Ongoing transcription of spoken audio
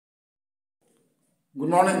Good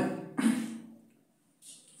morning.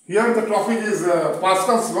 Here the topic is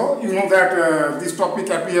Pascal's law. You know that this topic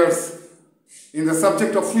appears in the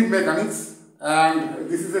subject of fluid mechanics, and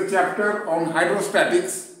this is a chapter on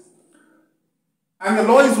hydrostatics. And the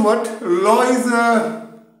law is what? Law is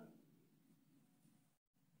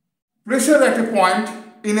pressure at a point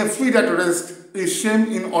in a fluid at rest is same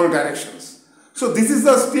in all directions. So this is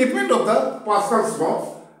the statement of the Pascal's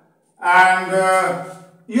law, and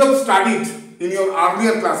you have studied in your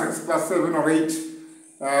earlier classes, class 7 or 8,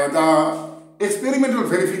 the experimental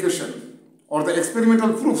verification or the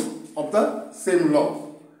experimental proof of the same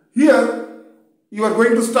law. Here, you are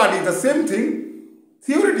going to study the same thing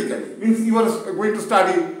theoretically. Means you are going to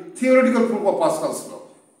study theoretical proof of Pascal's law.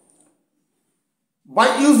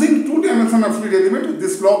 By using two-dimensional fluid element,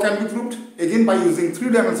 this law can be proved. Again, by using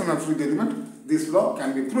three-dimensional fluid element, this law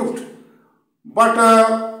can be proved.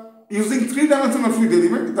 But using three-dimensional fluid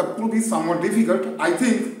element, the proof is somewhat difficult. I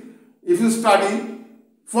think if you study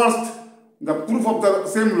first the proof of the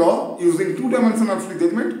same law using two-dimensional fluid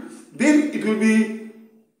element, then it will be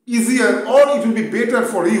easier or it will be better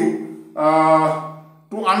for you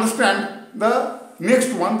to understand the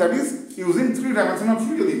next one, that is using three-dimensional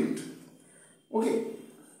fluid element. Okay,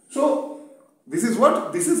 so this is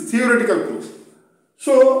what? This is theoretical proof.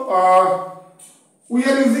 So we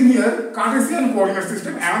are using here Cartesian coordinate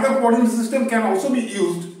system. Another coordinate system can also be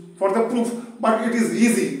used for the proof, but it is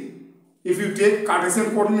easy if you take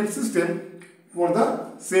Cartesian coordinate system for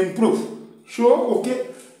the same proof. So okay,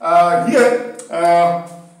 here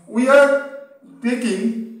we are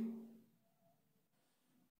taking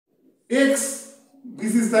x,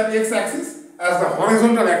 this is the x-axis as the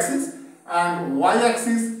horizontal axis, and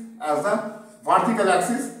y-axis as the vertical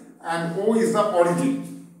axis, and O is the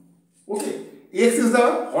origin. Okay, x is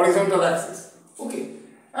the horizontal axis. Okay,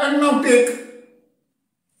 and now take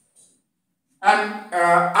an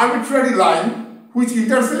arbitrary line which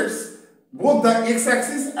intersects both the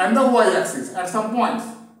x-axis and the y-axis at some points.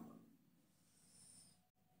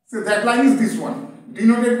 So that line is this one,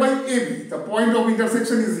 denoted by AB. The point of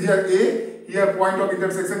intersection is here A, here point of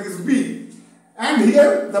intersection is B. And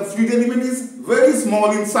here the fluid element is very small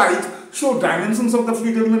in size, so dimensions of the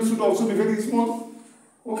fluid element should also be very small.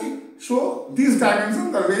 Okay, so this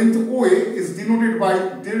dimension, the length OA is denoted by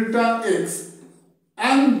delta x,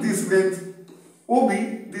 and this length OB,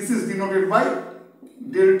 this is denoted by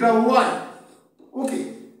delta y.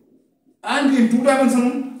 Okay, and in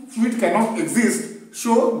two-dimensional fluid cannot exist,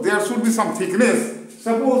 so there should be some thickness.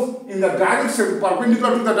 Suppose in the direction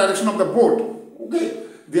perpendicular to the direction of the boat, okay,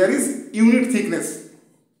 there is unit thickness.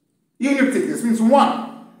 Unit thickness means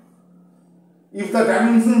 1. If the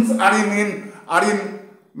dimensions are in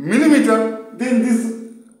millimeter, then this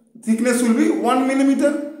thickness will be 1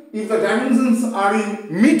 millimeter. If the dimensions are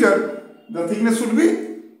in meter, the thickness should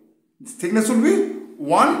be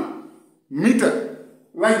 1 meter,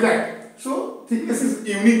 like that. So thickness is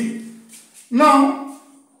unity. Now,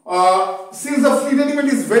 since the fluid element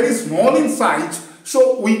is very small in size,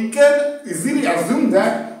 so we can easily assume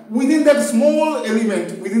that within that small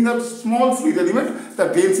element, within that small fluid element, the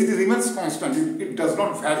density remains constant. It does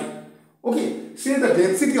not vary. Okay, say the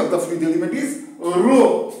density of the fluid element is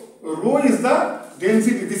rho. Rho is the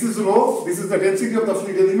density. This is rho. This is the density of the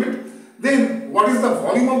fluid element. Then what is the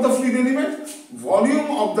volume of the fluid element?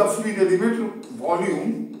 Volume of the fluid element.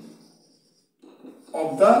 Volume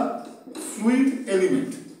of the fluid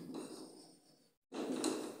element.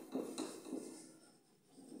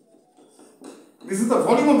 This is the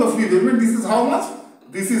volume of the fluid element. This is how much?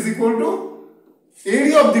 This is equal to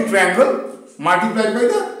area of the triangle multiplied by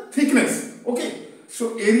the thickness. Okay,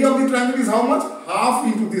 so area of the triangle is how much? Half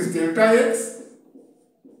into this delta x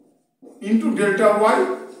into delta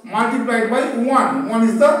y multiplied by 1. 1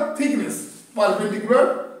 is the thickness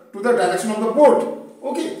perpendicular to the direction of the boat.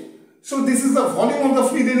 Okay, so this is the volume of the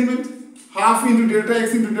fluid element, half into delta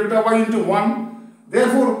x into delta y into 1.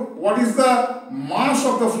 Therefore, what is the mass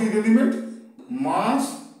of the fluid element?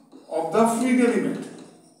 Mass of the fluid element.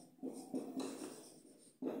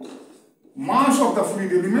 Mass of the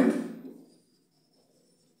fluid element.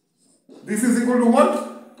 This is equal to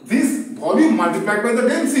what? This volume multiplied by the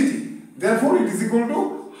density. Therefore, it is equal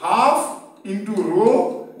to half into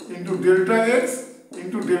rho into delta x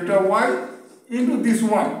into delta y into this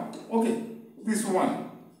one. Okay, this one.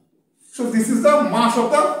 So this is the mass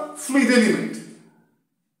of the fluid element.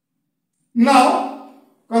 Now,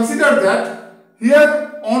 consider that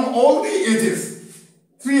here on all the edges,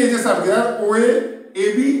 3 edges are there, OA,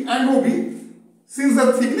 AB and OB. Since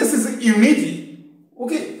the thickness is unity,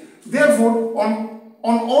 okay, therefore on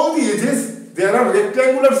all the edges there are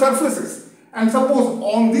rectangular surfaces, And suppose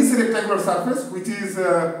on this rectangular surface, which is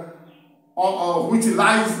which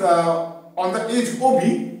lies on the edge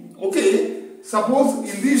OB, okay, suppose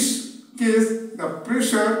in this case the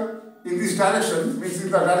pressure in this direction, means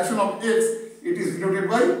in the direction of x, it is denoted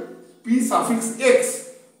by P suffix x.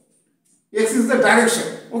 X is the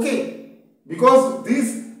direction, okay, because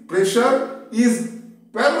this pressure is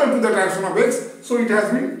parallel to the direction of x, so it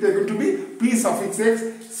has been taken to be P suffix x.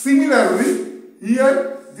 Similarly,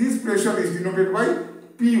 here this pressure is denoted by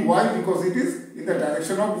Py because it is in the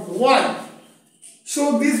direction of y.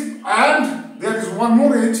 So this, and there is one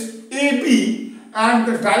more edge AB, and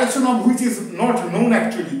the direction of which is not known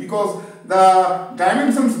actually, because the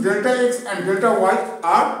dimensions delta x and delta y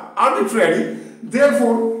are arbitrary.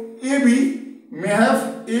 Therefore, AB may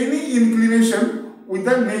have any inclination with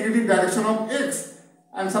the negative direction of x,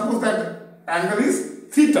 and suppose that angle is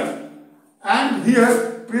theta, and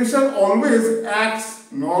here pressure always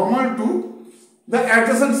acts normal to the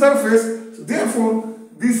adjacent surface. Therefore,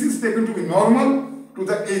 this is taken to be normal to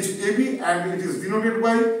the edge AB, and it is denoted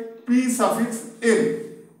by P suffix N.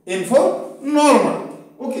 N for normal,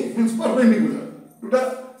 okay, means perpendicular to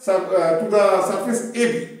the surface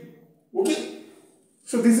AB, okay.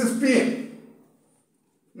 So this is Pn.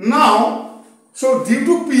 Now, so due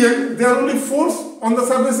to Pn, there are only force on the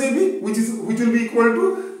surface AB, which will be equal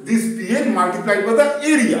to this Pn multiplied by the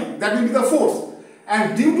area. That will be the force.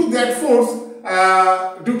 And due to that force,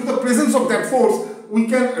 due to the presence of that force, we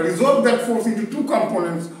can resolve that force into two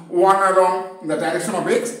components, one along the direction of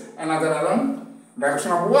x, another along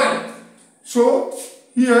direction of y. So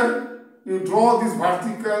here you draw this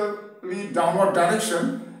vertically downward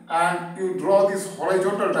direction and you draw this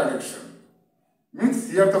horizontal direction. Means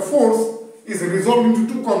here the force is resolved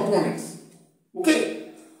into two components.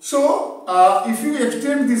 Okay. So if you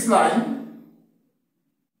extend this line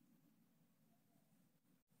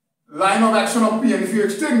of action of P, and if you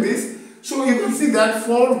extend this, so you can see that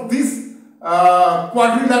for this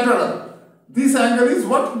quadrilateral, this angle is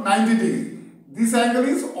what? 90 degree. This angle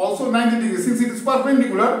is also 90 degree since it is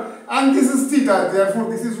perpendicular, and this is theta. Therefore,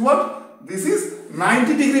 this is what? This is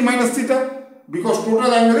 90 degree minus theta, because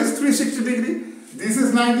total angle is 360 degree. This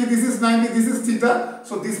is 90, this is 90, this is theta.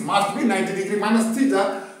 So this must be 90 degree minus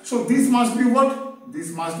theta. So this must be what?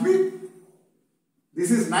 This must be,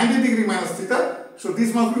 this is 90 degree minus theta. So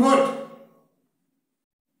this must be what?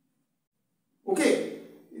 Okay,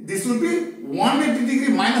 this will be 180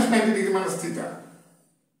 degree minus 90 degree minus theta.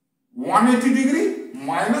 180 degree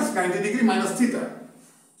minus 90 degree minus theta.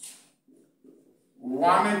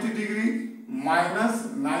 180 degree minus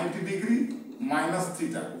 90 degree minus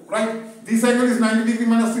theta. Right? This angle is 90 degree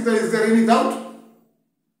minus theta. Is there any doubt?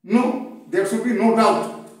 No, there should be no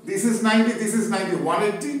doubt. This is 90, this is 90,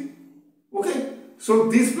 180. Okay? So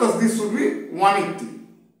this plus this should be 180.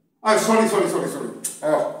 Sorry.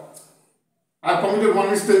 Oh, I have committed one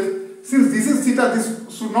mistake. Since this is theta,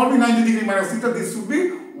 this should not be 90 degree minus theta. This should be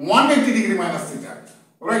 180 degree minus theta.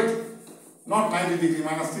 Right? Not 90 degree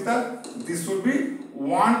minus theta. This should be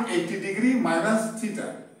 180 degree minus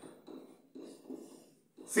theta.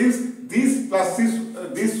 Since this plus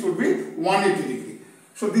this should be 180 degree.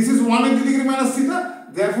 So this is 180 degree minus theta.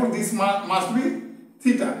 Therefore, this must be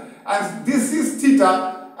theta. And this is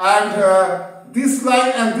theta, and this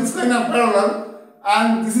line and this line are parallel,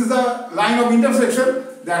 and this is the line of intersection.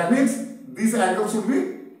 That means this angle should be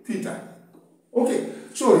theta. Okay.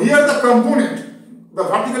 So here the component, the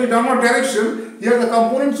vertically downward direction, here the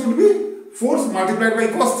component should be force multiplied by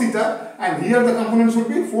cos theta, and here the component should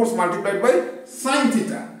be force multiplied by sin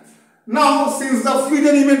theta. Now, since the fluid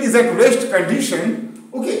element is at rest condition,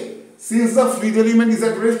 okay, since the fluid element is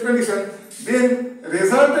at rest condition, then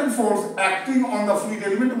resultant force acting on the fluid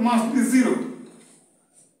element must be 0.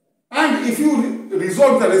 And if you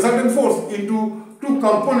resolve the resultant force into two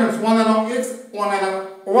components, one along x, one along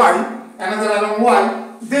y, another along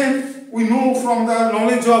y, then we know from the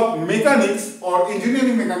knowledge of mechanics or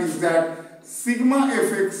engineering mechanics that sigma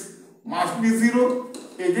fx must be 0,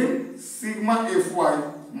 again sigma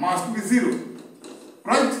fy must be 0.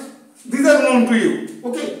 Right? These are known to you.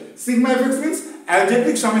 Okay. Sigma fx means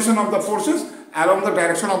algebraic summation of the forces along the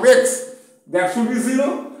direction of x. That should be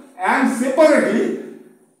 0. And separately,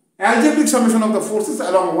 algebraic summation of the forces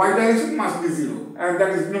along y direction must be 0. And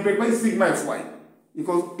that is denoted by sigma fy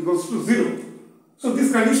equals to 0. So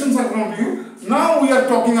these conditions are known to you. Now we are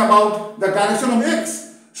talking about the direction of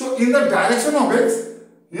x. So in the direction of x,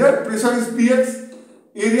 here pressure is px,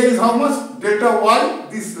 area is how much? Delta y,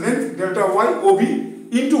 this length delta y OB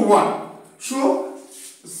into 1. So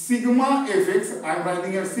sigma fx, I am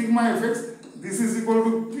writing here sigma fx, this is equal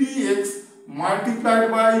to px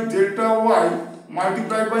multiplied by delta y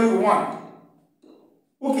multiplied by 1.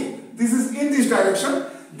 Okay, this is in this direction.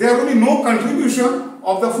 There will be no contribution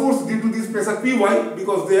of the force due to this pressure Py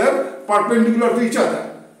because they are perpendicular to each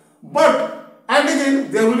other. But, and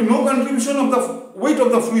again, there will be no contribution of the weight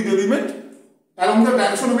of the fluid element along the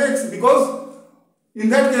direction of x because in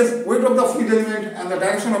that case, weight of the fluid element and the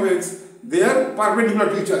direction of x, they are perpendicular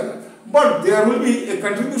to each other. But there will be a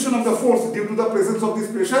contribution of the force due to the presence of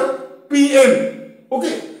this pressure Pn.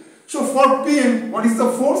 Okay, so for Pn, what is the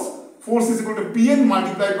force? Force is equal to Pn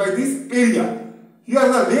multiplied by this area. Here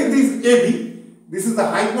the length is AB. This is the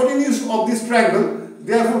hypotenuse of this triangle.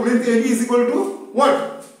 Therefore, length AB is equal to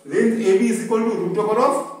what? Length AB is equal to root over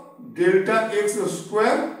of delta x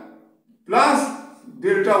square plus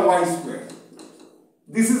delta y square.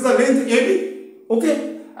 This is the length AB.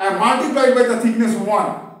 Okay, and multiplied by the thickness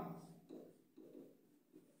 1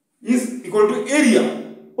 is equal to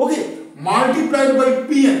area. Okay, multiplied by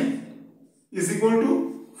Pn is equal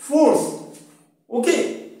to force.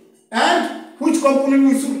 Okay, and which component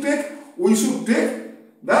we should take? We should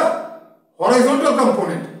take the horizontal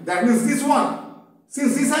component. That means this one.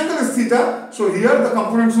 Since this angle is theta, so here the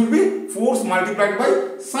component should be force multiplied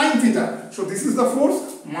by sine theta. So this is the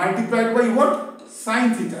force multiplied by what?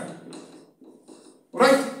 Sine theta.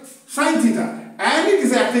 Right? Sine theta. And it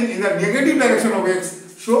is acting in the negative direction of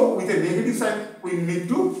x. So with a negative sign, we need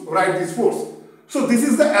to write this force. So this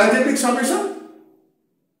is the algebraic summation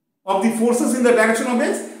of the forces in the direction of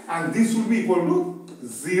x, and this will be equal to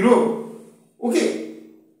 0. Okay.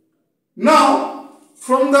 Now,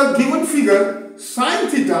 from the given figure, sine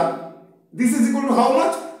theta, this is equal to how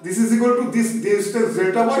much? This is equal to this distance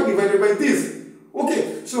delta y divided by this.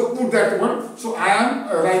 Okay. So put that one. So I am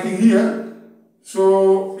writing here.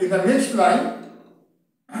 So in the next line,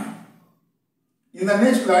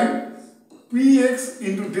 px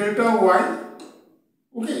into delta y.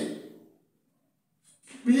 Okay.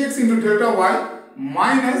 Px into delta y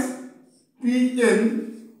minus Pn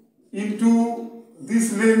into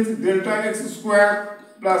this length delta x square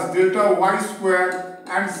plus delta y square,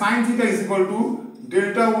 and sine theta is equal to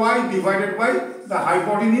delta y divided by the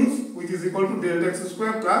hypotenuse, which is equal to delta x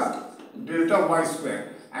square plus delta y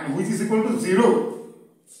square, and which is equal to 0.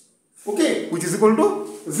 Okay, which is equal to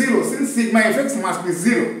 0 since sigma fx must be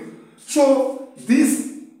 0. So this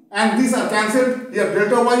and these are cancelled. Here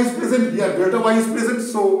delta y is present, here delta y is present.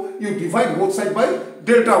 So you divide both sides by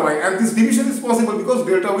delta y, and this division is possible because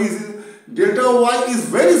delta y is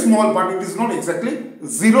very small, but it is not exactly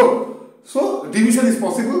 0. So division is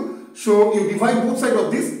possible. So you divide both sides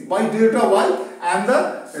of this by delta y, and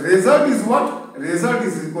the result is what? Result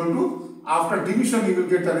is equal to, after division you will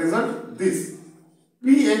get the result, this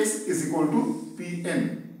Px is equal to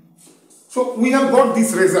Pn. So we have got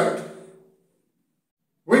this result.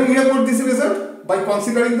 When we have got this result, by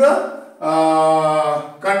considering the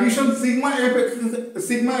condition sigma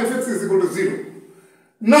fx is equal to 0.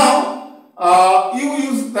 Now you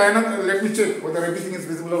use the, let me check whether everything is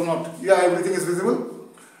visible or not. Yeah, everything is visible.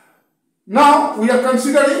 Now we are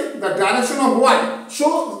considering the direction of y.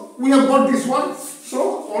 So we have got this one.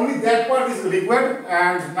 So only that part is required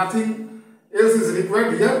and nothing else is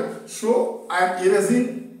required here. So I am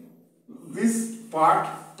erasing this part.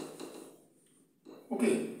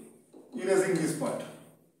 Okay, erasing this part.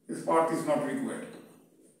 This part is not required.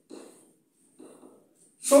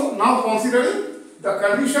 So now considering the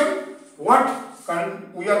condition,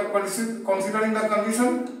 we are considering the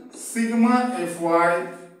condition sigma fy.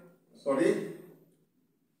 Sorry,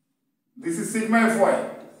 this is sigma fy.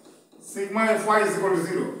 Sigma fy is equal to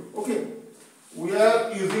 0. Okay, we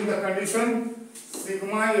are using the condition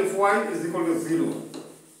sigma fy is equal to 0.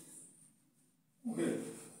 Okay,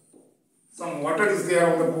 some water is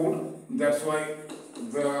there on the board. That's why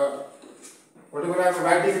the whatever I am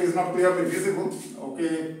writing is not clearly visible.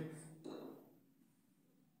 Okay.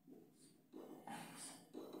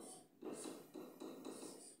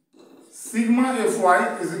 Sigma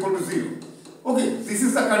fy is equal to 0. Okay, this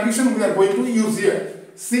is the condition we are going to use here.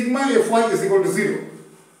 Sigma fy is equal to 0.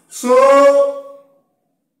 So,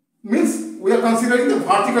 means we are considering the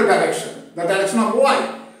vertical direction, the direction of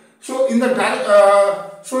y. So in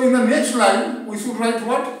the next line we should write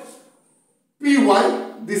what? Py.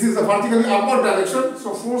 This is the vertically upward direction.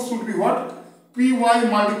 So force should be what? Py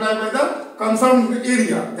multiplied by the concerned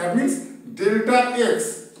area. That means delta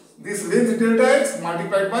x. This length delta x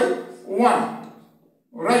multiplied by 1.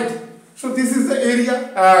 Right. So this is the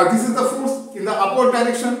area. This is the force in the upward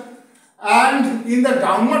direction, and in the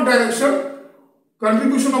downward direction,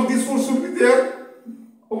 contribution of this force should be there.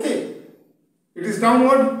 Okay. It is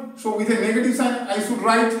downward. So with a negative sign, I should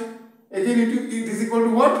write again it is equal to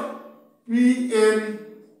what? Pn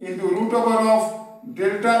into root over of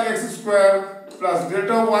delta x square plus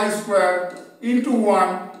delta y square into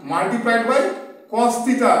 1 multiplied by cos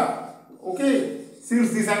theta. Okay,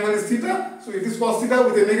 since this angle is theta, so it is cos theta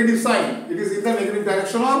with a negative sign. It is in the negative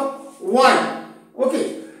direction of y.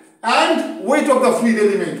 Okay, and weight of the fluid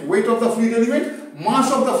element. Weight of the fluid element,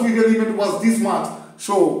 mass of the fluid element was this much.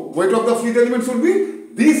 So weight of the fluid element should be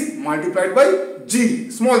this multiplied by g,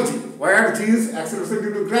 small g, where g is acceleration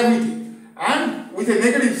due to gravity, and with a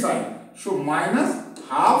negative sign. So minus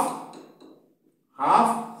half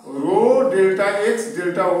rho delta x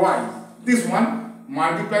delta y. This one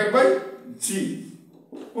multiplied by g.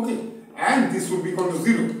 Okay, and this would be equal to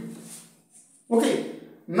 0. Okay,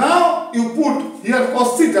 now you put here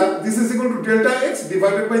cos theta, this is equal to delta x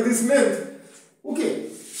divided by this length. Okay,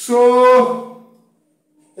 so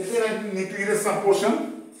again I need to erase some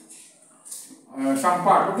portion, some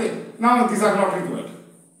part. Okay, now these are not required.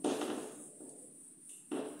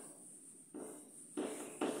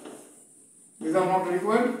 These are not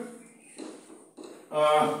required.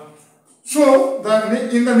 So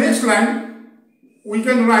in the next line we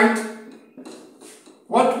can write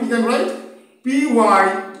what? We can write py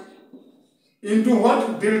into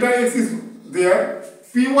what? Delta x is there.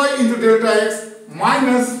 Py into delta x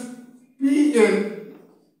minus pn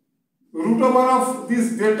root over of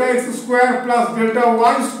this delta x square plus delta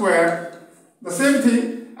y square. The same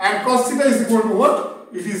thing, and cos theta is equal to what?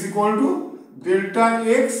 It is equal to delta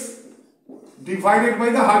x divided by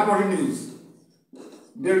the hypotenuse.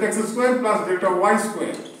 Delta x square plus delta y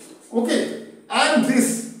square. Okay, and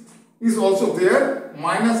this is also there,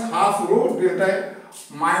 minus half rho delta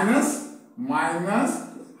minus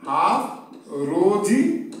half rho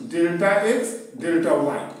g delta x delta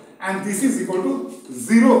y, and this is equal to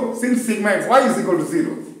 0 since sigma x y is equal to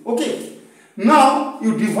 0. Okay, now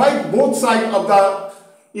you divide both sides of the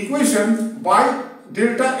equation by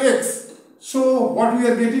delta x. So what we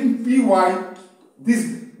are getting? Py,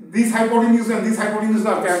 this hypotenuse and this hypotenuse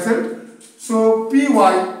are cancelled. So py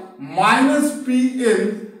minus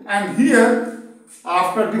pn, and here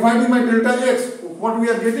after dividing by delta x, what we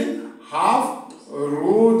are getting? Half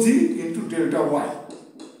rho g into delta y.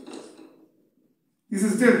 This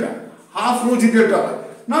is delta, half rho g delta y.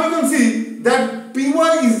 Now you can see that py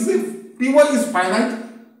is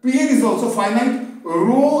finite, pn is also finite,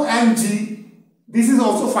 rho and g, this is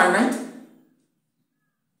also finite,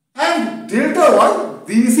 and delta y,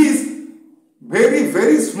 this is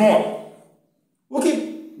very small.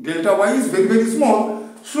 Okay, delta y is very small.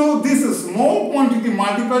 So this small quantity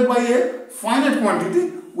multiplied by a finite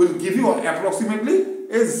quantity will give you approximately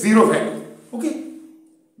a 0 value. Okay,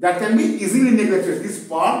 that can be easily neglected. This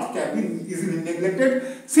part can be easily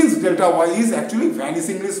neglected since delta y is actually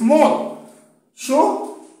vanishingly small.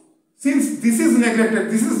 So since this is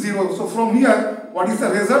neglected, this is 0. So from here, what is the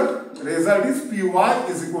result? Result is py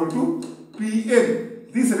is equal to pn.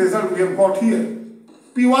 This result we have got here.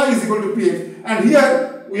 Py is equal to pn, and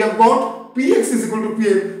here we have got px is equal to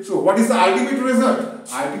pn. So what is the ultimate result?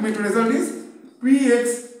 Ultimate result is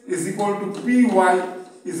px is equal to py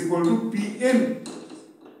is equal to pn.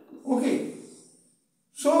 Okay.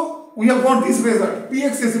 So we have got this result.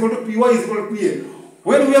 Px is equal to py is equal to pn.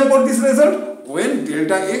 When we have got this result? When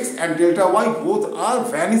delta x and delta y both are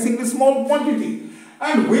vanishingly small quantity.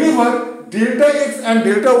 And whenever delta x and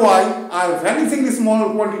delta y are vanishingly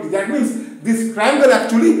small quantity, that means this triangle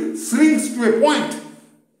actually shrinks to a point.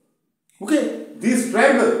 Okay, this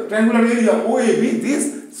triangular area OAB,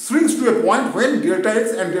 this shrinks to a point when delta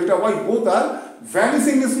x and delta y both are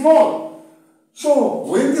vanishingly small. So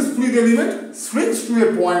when this fluid element shrinks to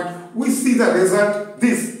a point, we see the result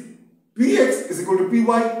this. Px is equal to py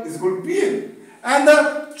is equal to pn. And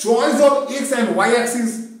the choice of x and y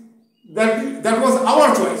axis, that was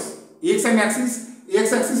our choice. X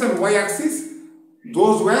axis and y axis,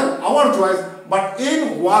 those were our choice, but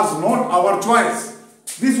n was not our choice.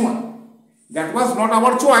 This one, that was not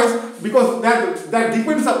our choice, because that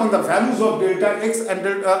depends upon the values of delta x and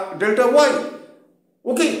delta y.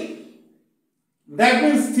 Okay, that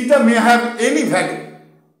means theta may have any value.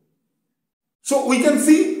 So we can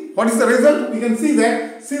see what is the result. We can see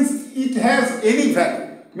that since it has any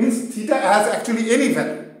value, means theta has actually any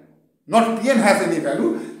value, not pn has any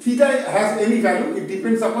value, theta has any value. It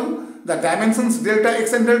depends upon the dimensions delta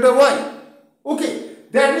x and delta y. Okay,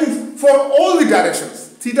 that means for all the directions,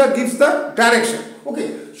 theta gives the direction.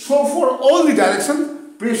 Okay, so for all the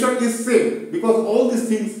directions, pressure is same, because all these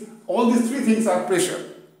three things are pressure.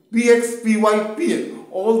 Px, py, pn,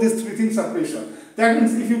 all these three things are pressure. That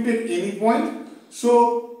means if you take any point,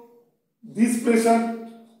 so this pressure,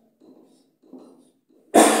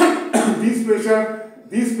 this pressure,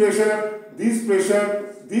 this pressure, this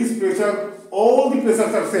pressure, this pressure, all the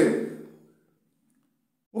pressures are same.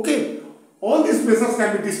 Okay, all these pressures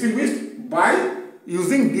can be distinguished by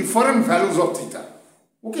using different values of theta.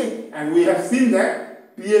 Okay, and we have seen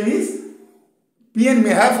that Pn may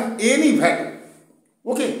have any value.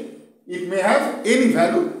 Okay, it may have any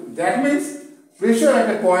value. That means pressure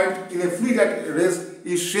at a point in a fluid at rest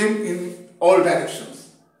is same in all directions.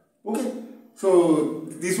 Okay, so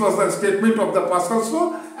this was the statement of the Pascal's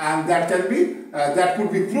law, and that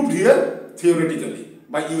could be proved here theoretically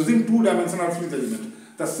by using two-dimensional fluid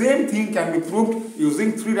element. The same thing can be proved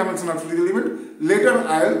using three-dimensional fluid element. Later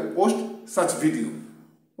I will post such video.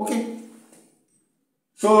 Okay.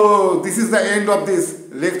 So this is the end of this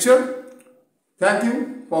lecture. Thank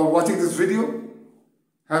you for watching this video.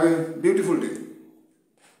 Have a beautiful day.